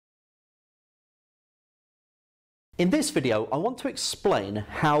In this video, I want to explain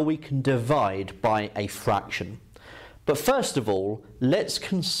how we can divide by a fraction. But first of all, let's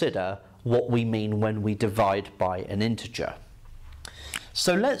consider what we mean when we divide by an integer.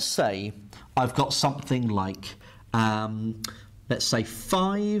 So let's say I've got something like, let's say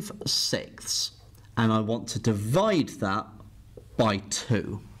 5/6, and I want to divide that by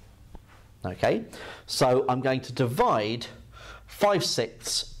 2. Okay, so I'm going to divide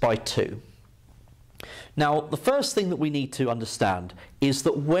 5/6 by 2. Now, the first thing that we need to understand is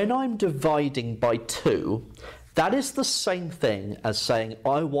that when I'm dividing by 2, that is the same thing as saying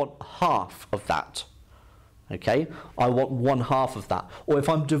I want half of that. Okay, I want 1/2 of that. Or if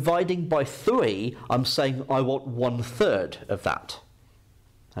I'm dividing by 3, I'm saying I want 1/3 of that.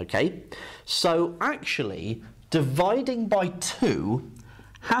 Okay, so actually dividing by 2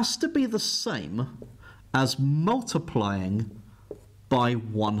 has to be the same as multiplying by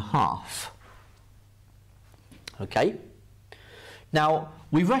 1/2. Okay, now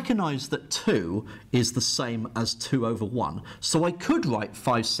we recognise that 2 is the same as 2 over 1, so I could write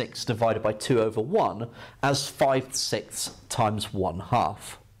 5/6 divided by 2 over 1 as 5/6 times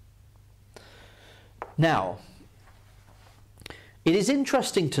 1/2. Now, it is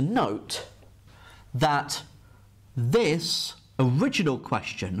interesting to note that this original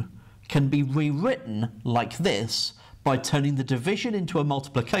question can be rewritten like this by turning the division into a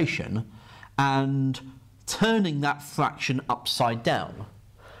multiplication and turning that fraction upside down.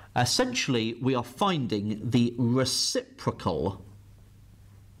 Essentially, we are finding the reciprocal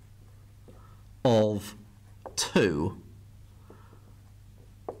of 2.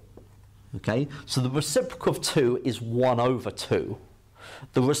 Okay, so the reciprocal of 2 is 1 over 2.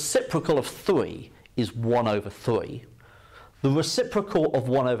 The reciprocal of 3 is 1 over 3. The reciprocal of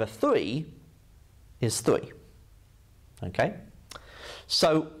 1 over 3 is 3. Okay?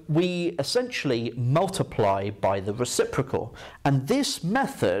 So we essentially multiply by the reciprocal, and this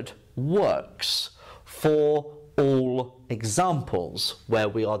method works for all examples where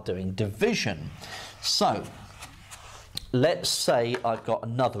we are doing division. So let's say I've got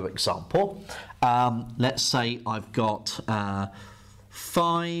another example. Let's say I've got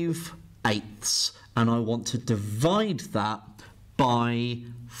 5/8 and I want to divide that by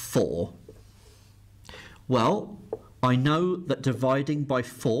 4. Well, I know that dividing by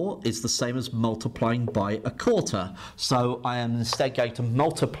 4 is the same as multiplying by 1/4. So I am instead going to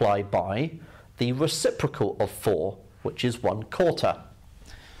multiply by the reciprocal of 4, which is 1/4.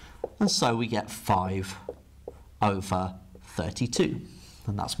 And so we get 5 over 32.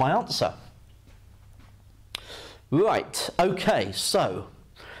 And that's my answer. Right, okay, so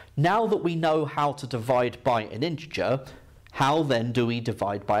now that we know how to divide by an integer, how then do we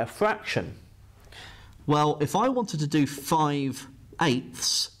divide by a fraction? Well, if I wanted to do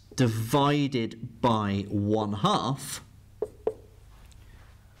 5/8 divided by 1/2,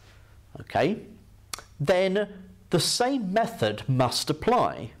 okay, then the same method must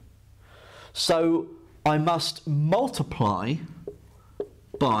apply. So I must multiply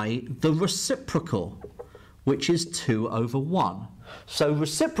by the reciprocal, which is 2 over 1. So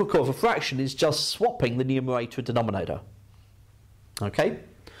reciprocal of a fraction is just swapping the numerator and denominator. Okay?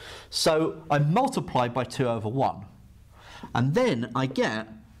 So I multiply by 2 over 1, and then I get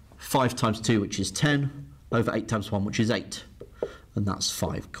 5 times 2, which is 10, over 8 times 1, which is 8, and that's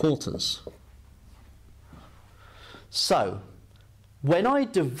 5/4. So when I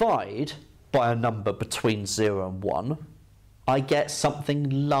divide by a number between 0 and 1, I get something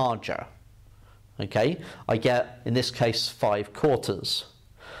larger. Okay, I get, in this case, 5/4.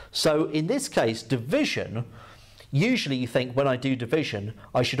 So in this case, division, usually you think when I do division,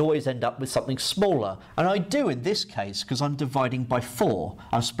 I should always end up with something smaller. And I do in this case because I'm dividing by 4.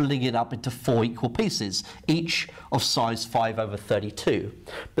 I'm splitting it up into 4 equal pieces, each of size 5 over 32.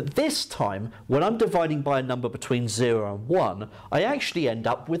 But this time, when I'm dividing by a number between 0 and 1, I actually end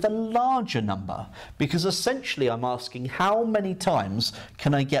up with a larger number, because essentially I'm asking how many times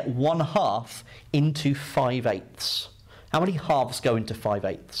can I get 1/2 into 5/8? How many halves go into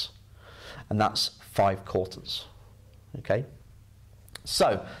 5/8? And that's 5/4. Okay,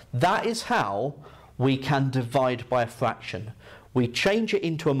 so that is how we can divide by a fraction. We change it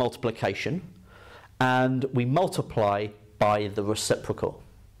into a multiplication and we multiply by the reciprocal.